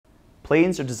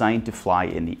Planes are designed to fly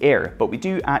in the air, but we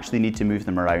do actually need to move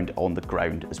them around on the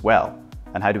ground as well.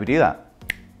 And how do we do that?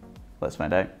 Let's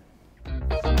find out.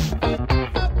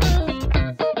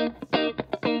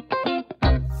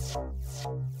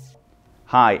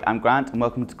 Hi, I'm Grant and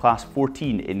welcome to class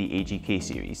 14 in the AGK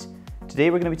series.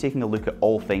 Today we're going to be taking a look at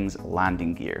all things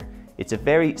landing gear. It's a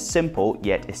very simple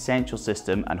yet essential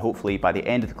system, and hopefully by the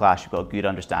end of the class you've got a good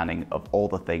understanding of all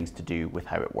the things to do with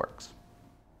how it works.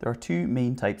 There are two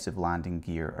main types of landing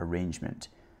gear arrangement.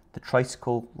 The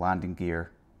tricycle landing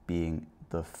gear being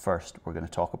the first we're going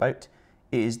to talk about.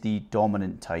 It is the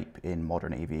dominant type in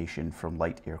modern aviation, from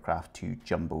light aircraft to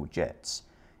jumbo jets.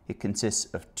 It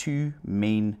consists of two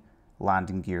main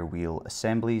landing gear wheel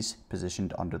assemblies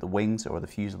positioned under the wings or the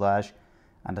fuselage,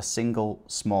 and a single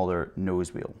smaller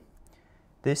nose wheel.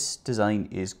 This design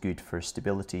is good for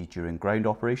stability during ground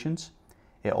operations.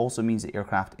 It also means the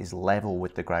aircraft is level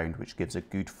with the ground, which gives a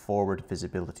good forward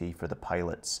visibility for the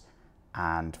pilots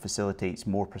and facilitates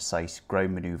more precise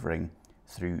ground maneuvering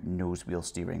through nose wheel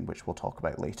steering, which we'll talk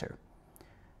about later.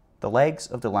 The legs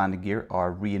of the landing gear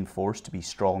are reinforced to be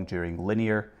strong during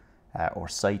linear or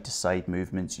side-to-side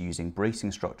movements using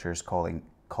bracing structures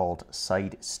called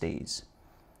side stays.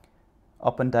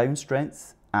 Up and down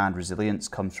strength and resilience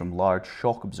comes from large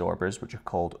shock absorbers, which are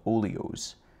called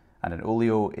oleos. And an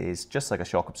oleo is just like a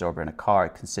shock absorber in a car.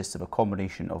 It consists of a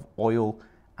combination of oil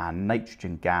and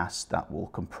nitrogen gas that will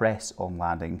compress on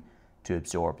landing to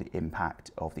absorb the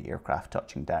impact of the aircraft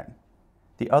touching down.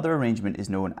 The other arrangement is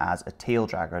known as a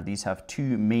taildragger. These have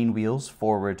two main wheels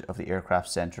forward of the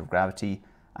aircraft's centre of gravity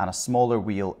and a smaller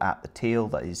wheel at the tail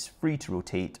that is free to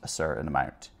rotate a certain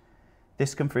amount.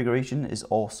 This configuration is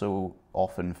also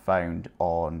often found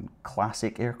on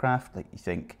classic aircraft, like you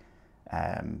think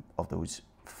of those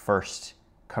first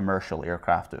commercial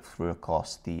aircraft that flew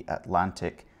across the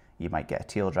Atlantic. You might get a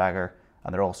taildragger,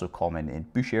 and they're also common in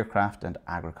bush aircraft and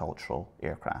agricultural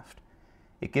aircraft.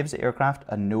 It gives the aircraft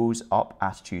a nose up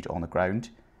attitude on the ground,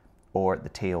 or the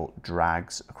tail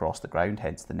drags across the ground,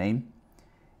 hence the name.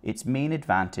 Its main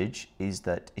advantage is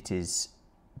that it is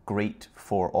great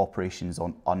for operations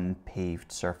on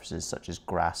unpaved surfaces such as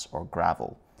grass or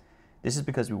gravel. This is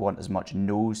because we want as much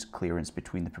nose clearance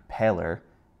between the propeller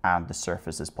and the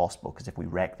surface as possible, because if we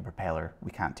wreck the propeller,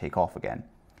 we can't take off again.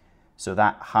 So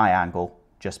that high angle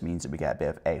just means that we get a bit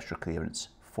of extra clearance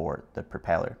for the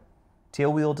propeller.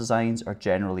 Tailwheel designs are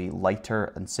generally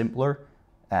lighter and simpler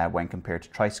when compared to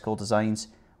tricycle designs,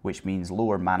 which means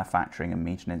lower manufacturing and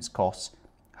maintenance costs.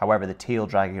 However, the tail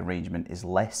dragging arrangement is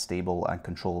less stable and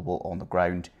controllable on the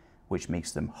ground, which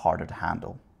makes them harder to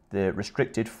handle. The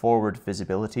restricted forward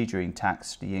visibility during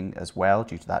taxiing as well,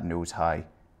 due to that nose high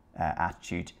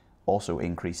attitude, also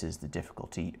increases the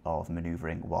difficulty of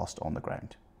maneuvering whilst on the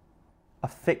ground. A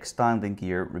fixed landing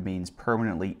gear remains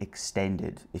permanently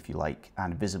extended, if you like,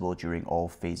 and visible during all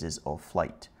phases of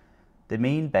flight. The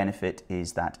main benefit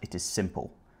is that it is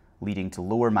simple, leading to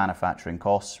lower manufacturing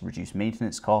costs, reduced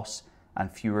maintenance costs, and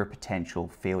fewer potential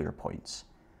failure points.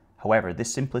 However,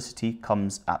 this simplicity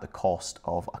comes at the cost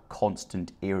of a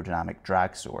constant aerodynamic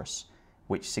drag source,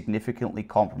 which significantly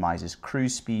compromises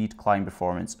cruise speed, climb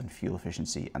performance, and fuel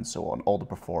efficiency, and so on, all the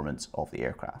performance of the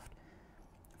aircraft.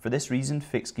 For this reason,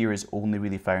 fixed gear is only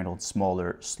really found on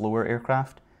smaller, slower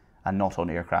aircraft, and not on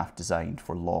aircraft designed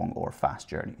for long or fast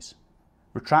journeys.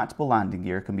 Retractable landing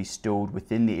gear can be stowed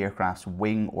within the aircraft's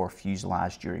wing or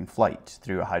fuselage during flight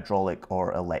through a hydraulic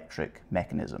or electric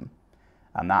mechanism,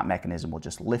 and that mechanism will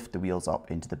just lift the wheels up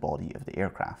into the body of the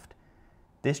aircraft.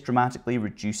 This dramatically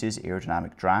reduces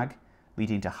aerodynamic drag,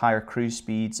 leading to higher cruise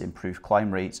speeds, improved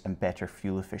climb rates, and better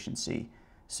fuel efficiency.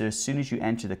 So as soon as you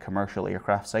enter the commercial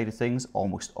aircraft side of things,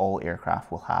 almost all aircraft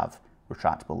will have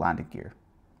retractable landing gear.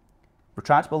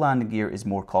 Retractable landing gear is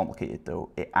more complicated though.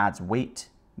 It adds weight,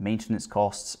 maintenance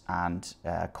costs, and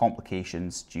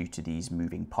complications due to these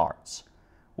moving parts.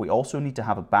 We also need to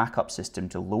have a backup system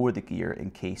to lower the gear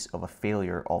in case of a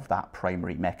failure of that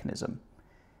primary mechanism.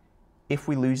 If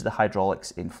we lose the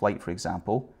hydraulics in flight, for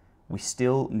example, we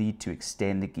still need to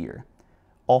extend the gear.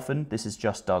 Often this is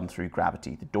just done through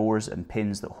gravity. The doors and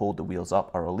pins that hold the wheels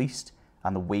up are released,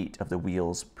 and the weight of the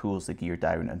wheels pulls the gear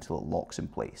down until it locks in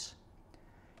place.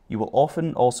 You will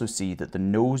often also see that the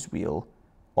nose wheel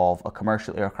of a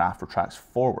commercial aircraft retracts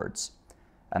forwards,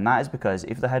 and that is because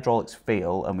if the hydraulics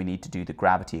fail and we need to do the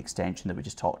gravity extension that we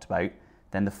just talked about,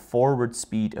 then the forward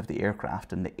speed of the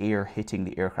aircraft and the air hitting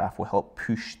the aircraft will help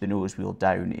push the nose wheel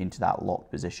down into that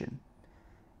locked position.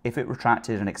 If it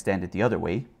retracted and extended the other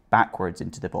way, backwards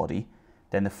into the body,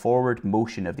 then the forward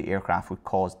motion of the aircraft would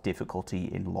cause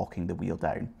difficulty in locking the wheel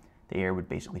down. The air would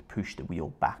basically push the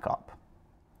wheel back up.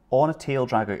 On a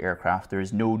taildragger aircraft, there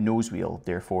is no nose wheel,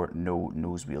 therefore no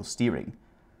nose wheel steering.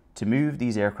 To move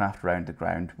these aircraft around the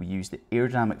ground, we use the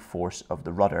aerodynamic force of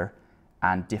the rudder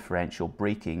and differential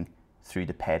braking through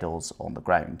the pedals on the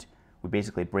ground. We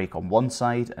basically brake on one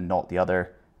side and not the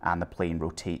other, and the plane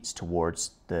rotates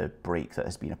towards the brake that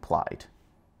has been applied.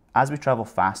 As we travel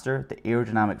faster, the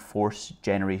aerodynamic force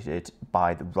generated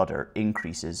by the rudder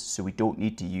increases, so we don't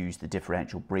need to use the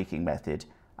differential braking method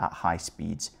at high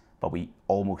speeds, but we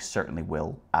almost certainly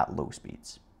will at low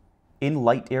speeds. In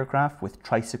light aircraft with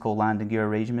tricycle landing gear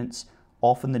arrangements,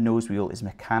 often the nose wheel is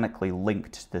mechanically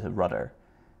linked to the rudder.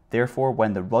 Therefore,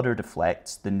 when the rudder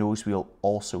deflects, the nose wheel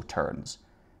also turns.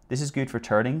 This is good for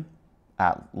turning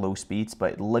at low speeds,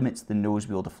 but it limits the nose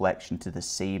wheel deflection to the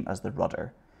same as the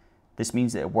rudder. This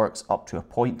means that it works up to a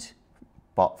point,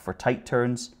 but for tight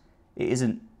turns, it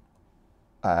isn't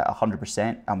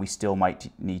 100%, and we still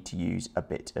might need to use a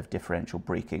bit of differential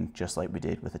braking, just like we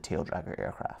did with a taildragger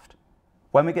aircraft.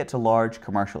 When we get to large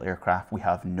commercial aircraft, we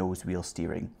have nose wheel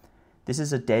steering. This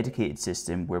is a dedicated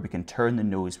system where we can turn the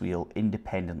nose wheel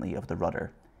independently of the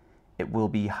rudder. It will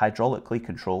be hydraulically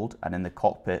controlled, and in the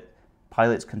cockpit,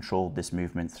 pilots control this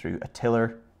movement through a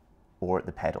tiller or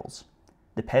the pedals.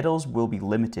 The pedals will be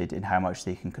limited in how much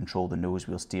they can control the nose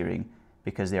wheel steering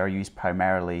because they are used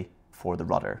primarily for the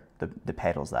rudder, the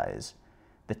pedals that is.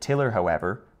 The tiller,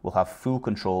 however, will have full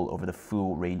control over the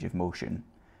full range of motion.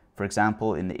 For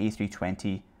example, in the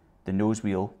A320, the nose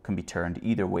wheel can be turned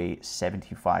either way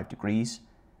 75 degrees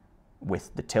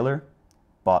with the tiller,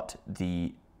 but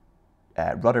the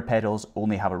rudder pedals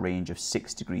only have a range of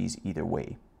 6 degrees either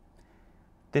way.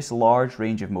 This large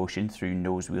range of motion through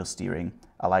nose wheel steering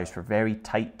allows for very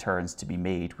tight turns to be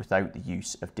made without the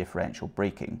use of differential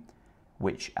braking,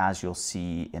 which, as you'll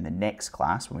see in the next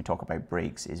class when we talk about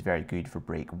brakes, is very good for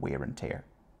brake wear and tear.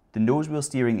 The nose wheel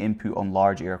steering input on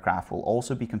large aircraft will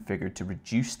also be configured to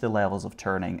reduce the levels of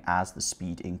turning as the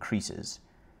speed increases.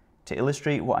 To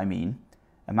illustrate what I mean,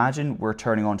 imagine we're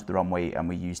turning onto the runway and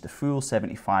we use the full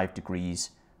 75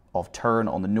 degrees of turn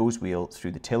on the nose wheel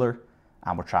through the tiller,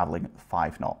 and we're traveling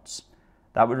 5 knots.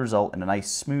 That would result in a nice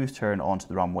smooth turn onto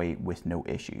the runway with no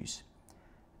issues.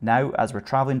 Now, as we're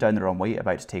traveling down the runway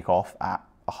about to take off at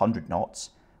 100 knots,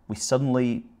 we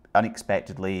suddenly,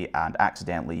 unexpectedly and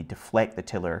accidentally deflect the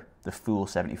tiller the full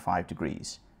 75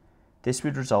 degrees. This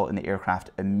would result in the aircraft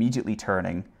immediately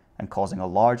turning and causing a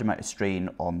large amount of strain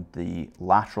on the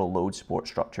lateral load support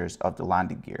structures of the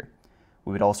landing gear.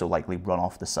 We would also likely run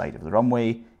off the side of the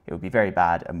runway. It would be very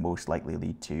bad and most likely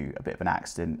lead to a bit of an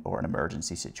accident or an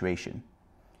emergency situation.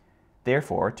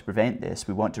 Therefore, to prevent this,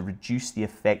 we want to reduce the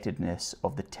effectiveness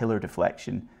of the tiller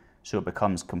deflection so it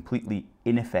becomes completely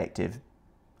ineffective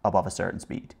above a certain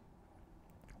speed.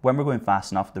 When we're going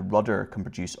fast enough, the rudder can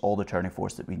produce all the turning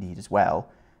force that we need as well,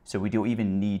 so we don't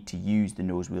even need to use the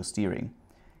nose wheel steering.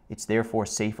 It's therefore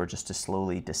safer just to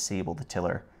slowly disable the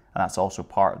tiller, and that's also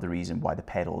part of the reason why the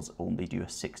pedals only do a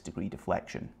 6-degree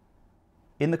deflection.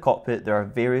 In the cockpit, there are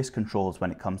various controls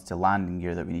when it comes to landing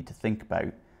gear that we need to think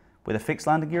about. With a fixed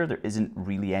landing gear, there isn't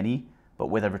really any, but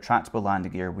with a retractable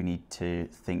landing gear, we need to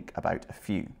think about a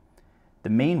few. The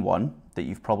main one that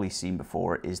you've probably seen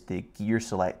before is the gear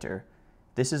selector.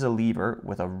 This is a lever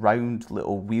with a round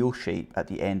little wheel shape at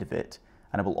the end of it,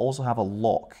 and it will also have a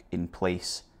lock in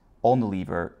place on the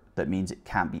lever that means it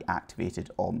can't be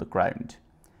activated on the ground.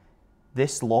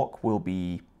 This lock will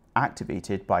be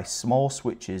activated by small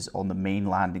switches on the main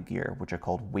landing gear, which are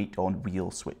called weight on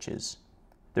wheel switches.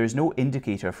 There is no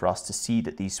indicator for us to see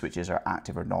that these switches are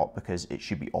active or not because it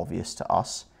should be obvious to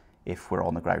us if we're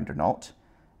on the ground or not.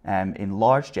 In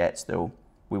large jets though,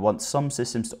 we want some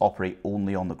systems to operate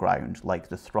only on the ground, like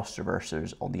the thrust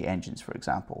reversers on the engines, for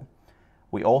example.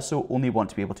 We also only want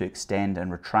to be able to extend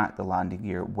and retract the landing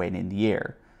gear when in the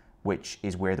air, which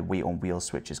is where the weight on wheels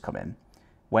switches come in.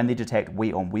 When they detect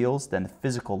weight on wheels, then the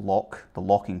physical lock, the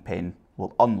locking pin,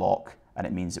 will unlock, and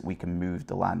it means that we can move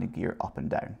the landing gear up and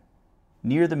down.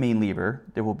 Near the main lever,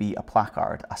 there will be a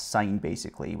placard, a sign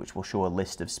basically, which will show a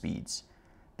list of speeds.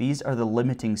 These are the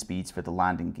limiting speeds for the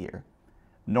landing gear.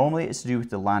 Normally it's to do with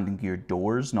the landing gear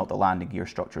doors, not the landing gear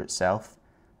structure itself,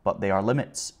 but they are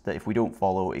limits that if we don't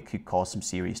follow, it could cause some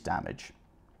serious damage.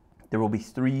 There will be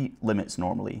 3 limits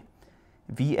normally.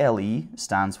 VLE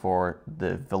stands for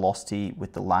the velocity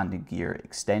with the landing gear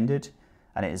extended,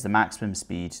 and it is the maximum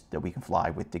speed that we can fly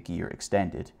with the gear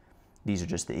extended. These are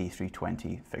just the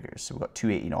A320 figures, so we've got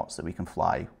 280 knots that we can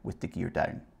fly with the gear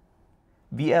down.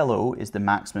 VLO is the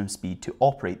maximum speed to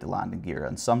operate the landing gear,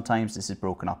 and sometimes this is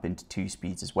broken up into 2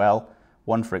 speeds as well,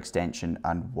 one for extension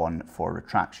and one for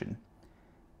retraction.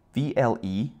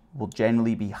 VLE will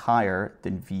generally be higher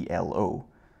than VLO.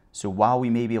 So while we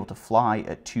may be able to fly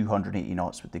at 280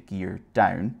 knots with the gear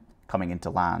down, coming into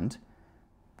land,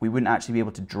 we wouldn't actually be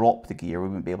able to drop the gear, we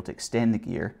wouldn't be able to extend the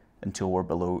gear until we're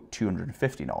below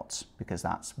 250 knots, because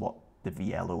that's what the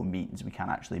VLO means. We can't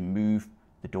actually move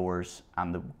the doors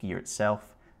and the gear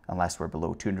itself unless we're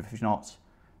below 250 knots.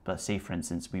 But say for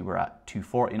instance we were at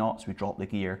 240 knots, we dropped the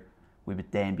gear, we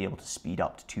would then be able to speed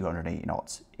up to 280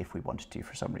 knots if we wanted to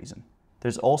for some reason.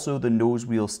 There's also the nose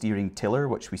wheel steering tiller,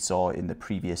 which we saw in the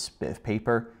previous bit of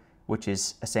paper, which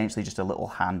is essentially just a little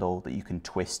handle that you can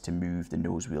twist to move the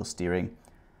nose wheel steering.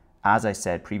 As I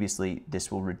said previously,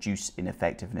 this will reduce in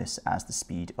effectiveness as the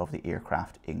speed of the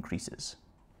aircraft increases.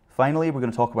 Finally, we're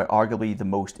going to talk about arguably the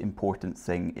most important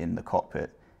thing in the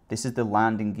cockpit. This is the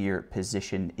landing gear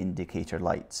position indicator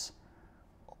lights.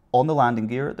 On the landing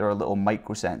gear, there are little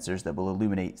micro sensors that will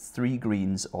illuminate 3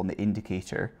 greens on the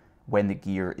indicator when the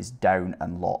gear is down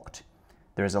and locked.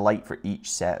 There is a light for each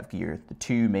set of gear, the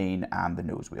 2 main and the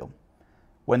nose wheel.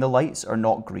 When the lights are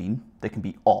not green, they can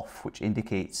be off, which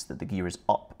indicates that the gear is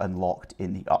up and locked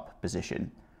in the up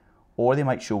position. Or they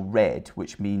might show red,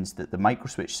 which means that the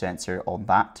microswitch sensor on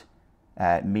that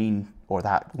that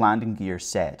landing gear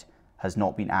set has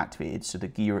not been activated, so the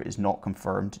gear is not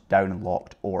confirmed down and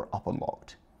locked or up and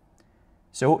locked.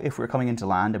 So if we're coming into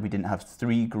land and we didn't have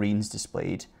 3 greens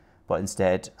displayed, but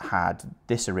instead had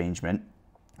this arrangement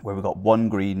where we've got 1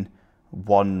 green,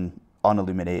 1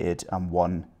 unilluminated and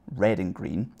 1 red and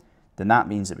green, then that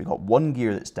means that we've got 1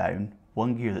 gear that's down,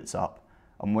 1 gear that's up,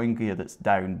 and 1 gear that's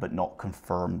down but not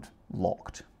confirmed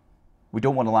locked. We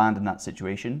don't want to land in that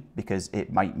situation because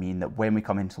it might mean that when we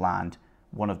come into land,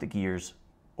 one of the gears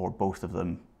or both of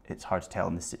them, it's hard to tell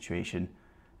in this situation,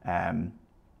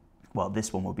 well,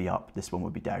 this one will be up, this one will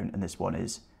be down, and this one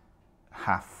is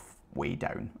halfway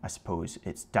down, I suppose.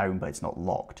 It's down, but it's not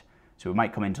locked. So we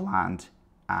might come into land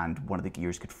and one of the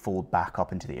gears could fold back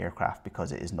up into the aircraft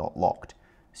because it is not locked.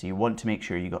 So you want to make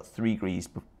sure you got 3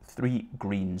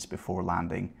 greens before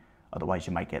landing, otherwise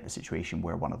you might get the situation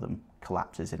where one of them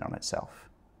collapses in on itself.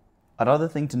 Another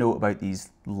thing to note about these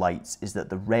lights is that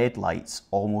the red lights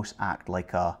almost act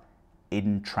like a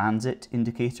in-transit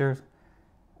indicator.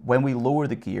 When we lower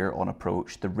the gear on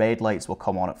approach, the red lights will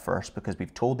come on at first because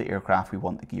we've told the aircraft we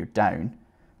want the gear down.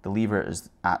 The lever is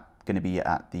going to be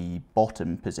at the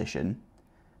bottom position,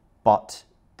 but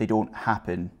they don't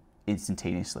happen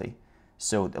instantaneously.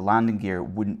 So the landing gear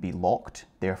wouldn't be locked,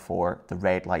 therefore the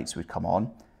red lights would come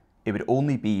on. It would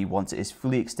only be once it is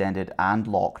fully extended and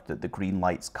locked that the green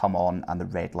lights come on and the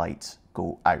red lights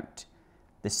go out.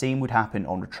 The same would happen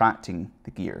on retracting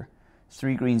the gear.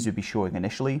 3 greens would be showing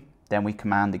initially, then we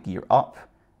command the gear up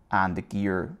and the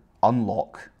gear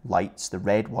unlock lights, the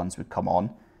red ones would come on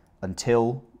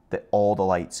until all the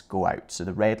lights go out. So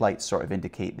the red lights sort of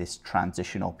indicate this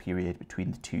transitional period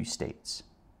between the 2 states.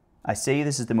 I say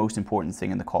this is the most important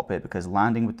thing in the cockpit because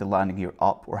landing with the landing gear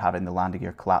up or having the landing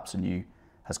gear collapse on you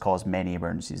has caused many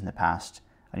emergencies in the past,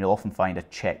 and you'll often find a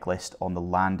checklist on the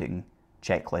landing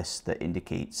checklist that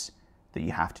indicates that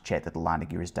you have to check that the landing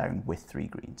gear is down with 3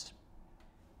 greens.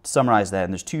 To summarise then,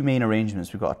 there's 2 main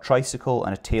arrangements. We've got a tricycle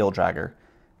and a tail dragger.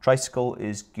 Tricycle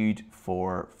is good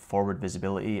for forward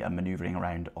visibility and manoeuvring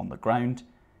around on the ground.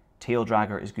 Tail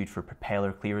dragger is good for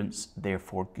propeller clearance,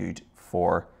 therefore good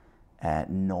for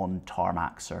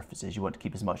non-tarmac surfaces. You want to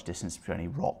keep as much distance between any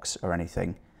rocks or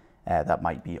anything that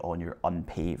might be on your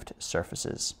unpaved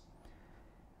surfaces.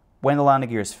 When the landing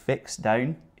gear is fixed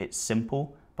down, it's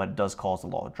simple, but it does cause a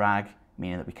lot of drag,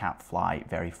 meaning that we can't fly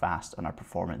very fast and our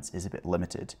performance is a bit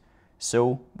limited.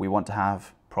 So we want to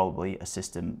have probably a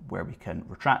system where we can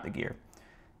retract the gear.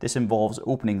 This involves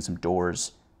opening some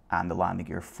doors and the landing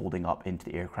gear folding up into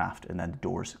the aircraft and then the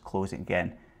doors closing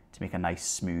again to make a nice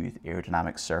smooth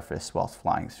aerodynamic surface whilst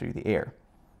flying through the air.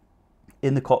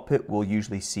 In the cockpit, we'll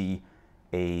usually see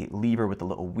a lever with a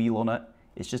little wheel on it.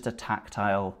 It's just a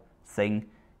tactile thing.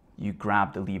 You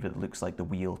grab the lever that looks like the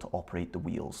wheel to operate the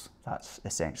wheels. That's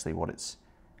essentially what it's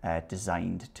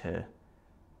designed to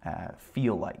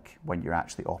feel like when you're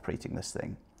actually operating this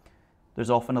thing. There's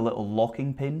often a little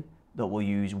locking pin that will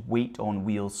use weight on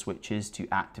wheel switches to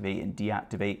activate and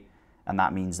deactivate, and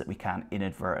that means that we can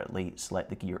inadvertently select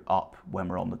the gear up when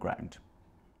we're on the ground.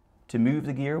 To move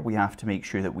the gear, we have to make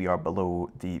sure that we are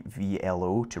below the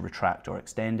VLO to retract or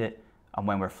extend it, and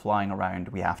when we're flying around,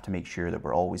 we have to make sure that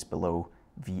we're always below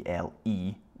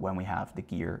VLE when we have the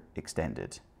gear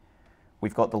extended.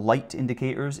 We've got the light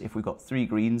indicators. If we've got 3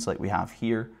 greens like we have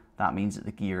here, that means that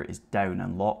the gear is down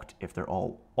and locked. If they're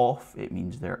all off, it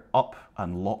means they're up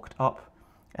and locked up.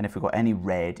 And if we've got any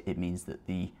red, it means that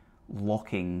the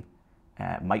locking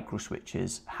micro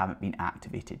switches haven't been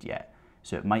activated yet.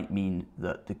 So it might mean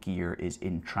that the gear is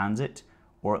in transit,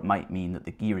 or it might mean that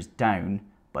the gear is down,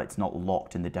 but it's not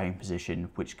locked in the down position,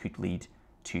 which could lead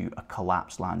to a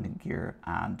collapsed landing gear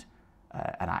and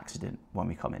an accident when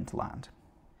we come into land.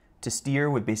 To steer,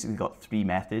 we've basically got three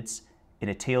methods. In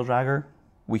a tail dragger,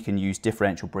 we can use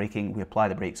differential braking. We apply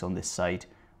the brakes on this side,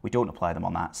 we don't apply them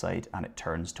on that side, and it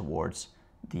turns towards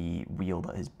the wheel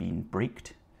that has been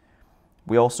braked.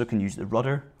 We also can use the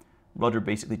rudder. Rudder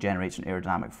basically generates an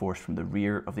aerodynamic force from the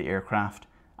rear of the aircraft,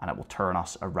 and it will turn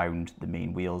us around the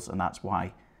main wheels, and that's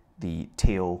why the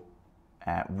tail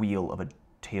wheel of a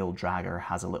tail dragger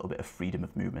has a little bit of freedom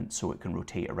of movement, so it can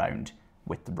rotate around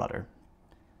with the rudder.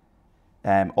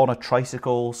 On a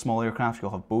tricycle, small aircraft,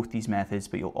 you'll have both these methods,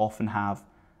 but you'll often have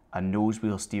a nose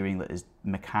wheel steering that is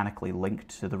mechanically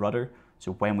linked to the rudder.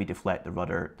 So when we deflect the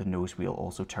rudder, the nose wheel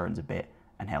also turns a bit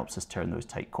and helps us turn those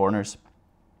tight corners.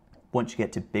 Once you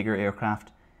get to bigger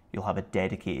aircraft, you'll have a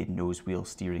dedicated nose wheel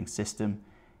steering system.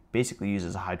 Basically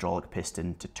uses a hydraulic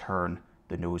piston to turn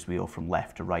the nose wheel from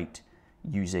left to right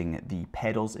using the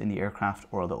pedals in the aircraft,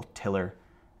 or a little tiller,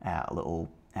 a little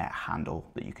handle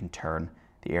that you can turn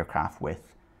the aircraft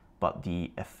with. But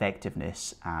the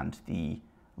effectiveness and the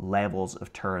levels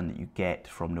of turn that you get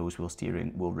from nose wheel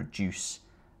steering will reduce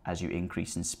as you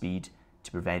increase in speed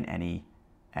to prevent any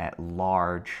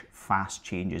large, fast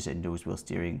changes in nose wheel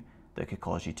steering that could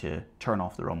cause you to turn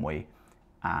off the runway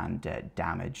and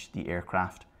damage the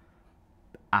aircraft.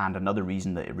 And another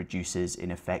reason that it reduces in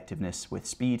effectiveness with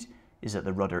speed is that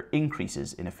the rudder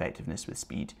increases in effectiveness with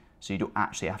speed. So you don't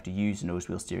actually have to use nose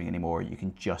wheel steering anymore. You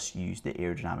can just use the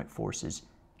aerodynamic forces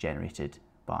generated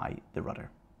by the rudder.